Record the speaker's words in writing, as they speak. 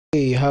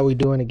Hey, how we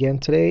doing again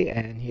today?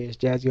 And here's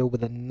Jazzio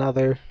with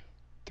another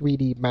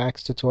 3D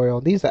Max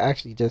tutorial. These are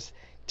actually just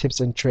tips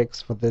and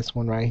tricks for this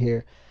one right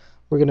here.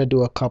 We're gonna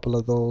do a couple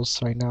of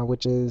those right now,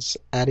 which is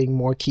adding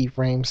more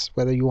keyframes,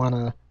 whether you want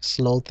to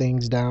slow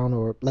things down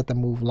or let them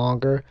move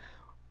longer,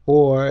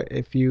 or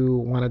if you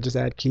want to just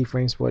add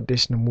keyframes for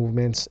additional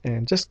movements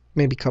and just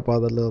maybe a couple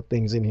other little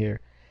things in here.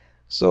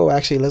 So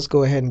actually, let's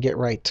go ahead and get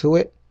right to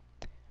it.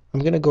 I'm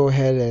gonna go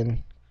ahead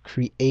and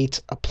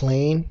create a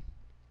plane.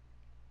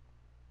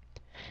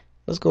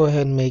 Let's go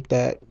ahead and make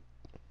that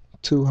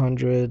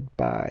 200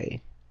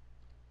 by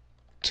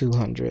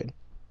 200,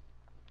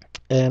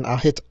 and I'll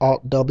hit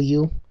Alt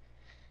W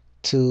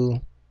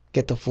to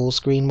get the full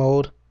screen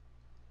mode.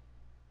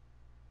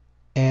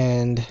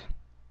 And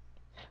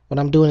what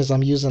I'm doing is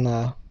I'm using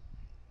the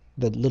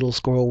little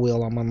scroll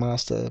wheel on my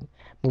mouse to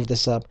move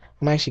this up.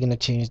 I'm actually going to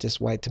change this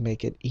white to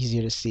make it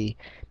easier to see.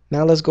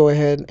 Now let's go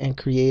ahead and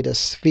create a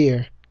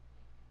sphere.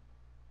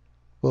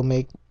 We'll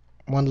make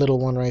one little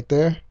one right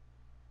there,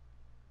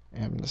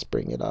 and let's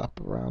bring it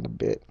up around a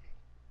bit.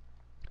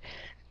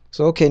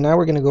 So okay, now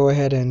we're going to go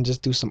ahead and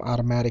just do some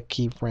automatic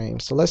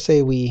keyframes. So let's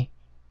say we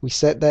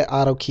set that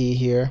auto key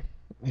here.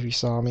 If you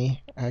saw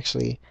me,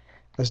 actually,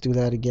 let's do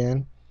that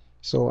again.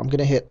 So I'm going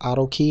to hit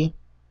auto key,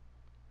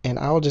 and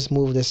I'll just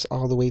move this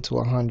all the way to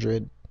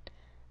 100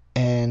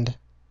 and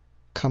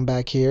come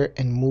back here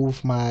and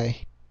move my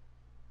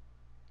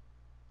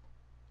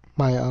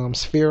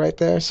sphere right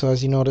there. So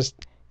as you notice,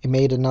 it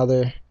made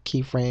another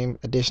keyframe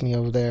additionally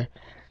over there.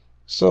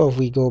 So if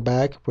we go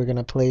back, we're going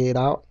to play it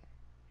out,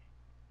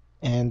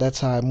 and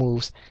that's how it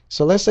moves.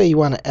 So let's say you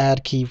want to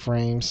add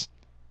keyframes.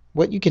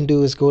 What you can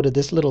do is go to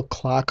this little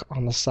clock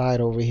on the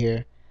side over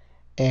here,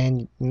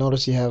 and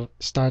notice you have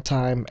start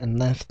time and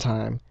length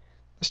time.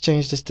 Let's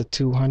change this to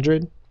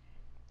 200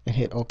 and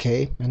hit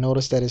OK, and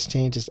notice that it's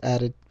changed. It's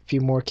added a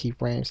few more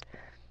keyframes.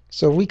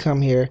 So if we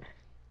come here,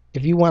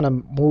 if you want to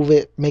move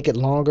it, make it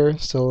longer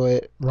so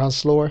it runs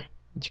slower,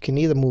 you can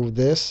either move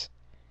this,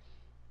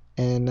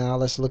 and now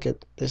let's look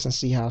at this and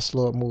see how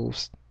slow it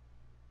moves.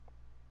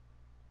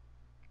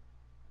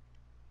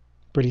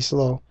 Pretty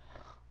slow.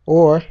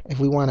 Or if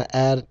we want to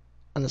add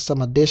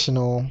some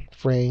additional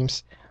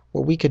frames,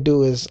 what we could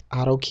do is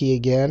auto key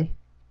again,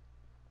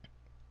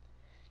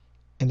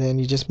 and then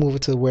you just move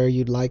it to where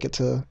you'd like it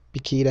to be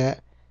keyed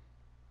at.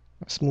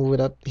 Let's move it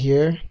up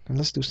here, and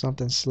let's do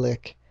something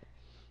slick.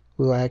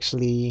 We'll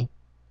actually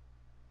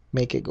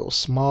make it go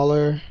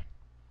smaller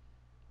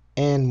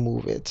and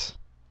move it,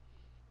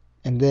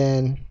 and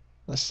then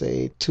let's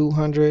say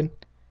 200.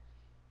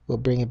 We'll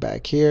bring it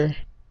back here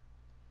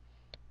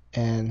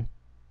and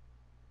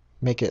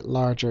make it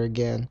larger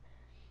again.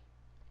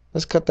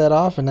 Let's cut that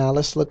off, and now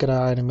let's look at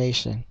our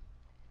animation.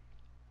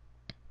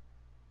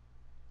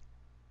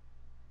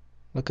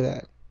 Look at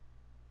that.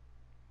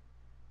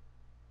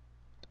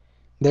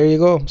 There you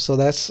go. So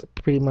that's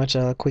pretty much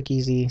a quick,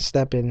 easy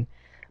step in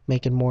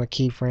making more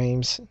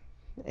keyframes.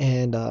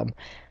 And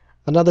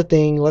another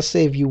thing, let's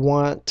say if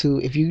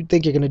you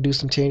think you're gonna do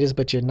some changes,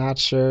 but you're not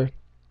sure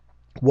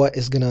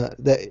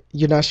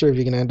you're not sure if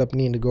you're gonna end up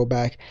needing to go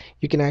back,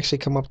 you can actually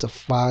come up to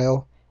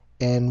File,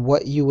 and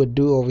what you would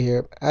do over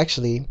here,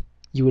 actually,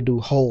 you would do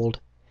Hold.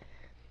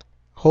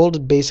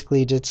 Hold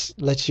basically just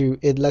lets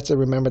it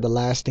remember the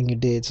last thing you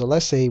did. So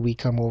let's say we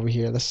come over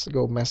here. Let's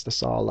go mess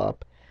this all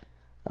up.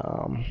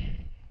 Um,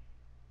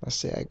 let's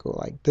say I go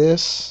like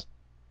this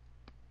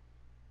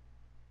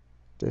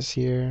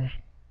here,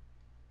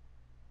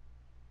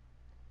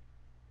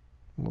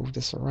 move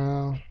this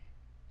around.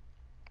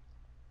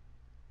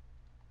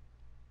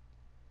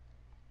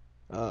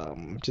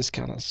 Just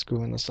kind of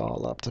screwing this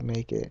all up to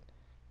make it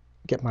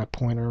get my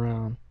pointer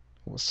around.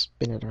 We'll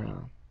spin it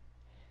around.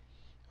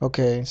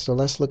 Okay, so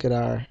let's look at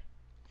our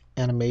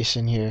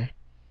animation here.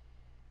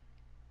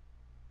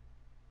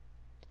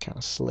 Kind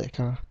of slick,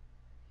 huh?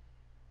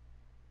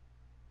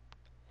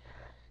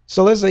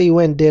 So let's say you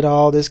went and did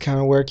all this kind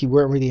of work, you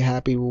weren't really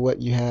happy with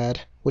what you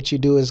had. What you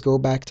do is go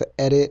back to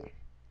Edit,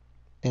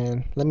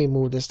 and let me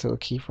move this to a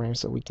keyframe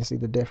so we can see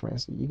the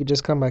difference. You could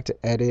just come back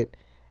to Edit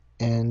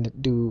and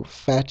do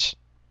Fetch,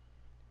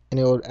 and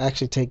it will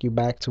actually take you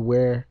back to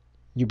where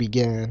you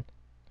began.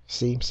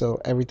 See, so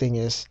everything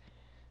is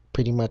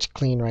pretty much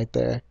clean right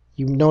there.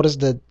 You notice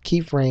the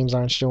keyframes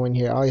aren't showing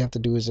here. All you have to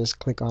do is just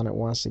click on it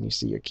once and you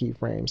see your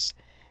keyframes.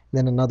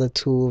 Then another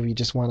tool, if you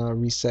just want to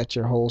reset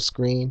your whole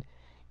screen,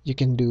 you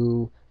can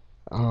do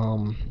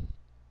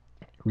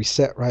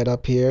reset right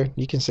up here.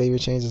 You can save your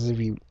changes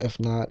if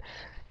not,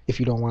 if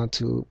you don't want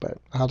to, but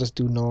I'll just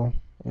do no,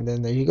 and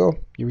then there you go,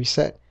 you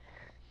reset.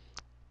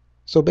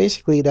 So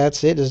basically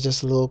that's it. It's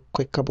just a little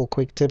couple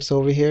quick tips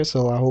over here,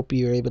 so I hope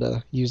you're able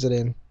to use it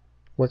and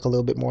work a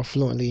little bit more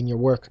fluently in your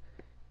work.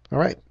 All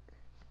right,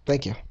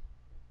 thank you.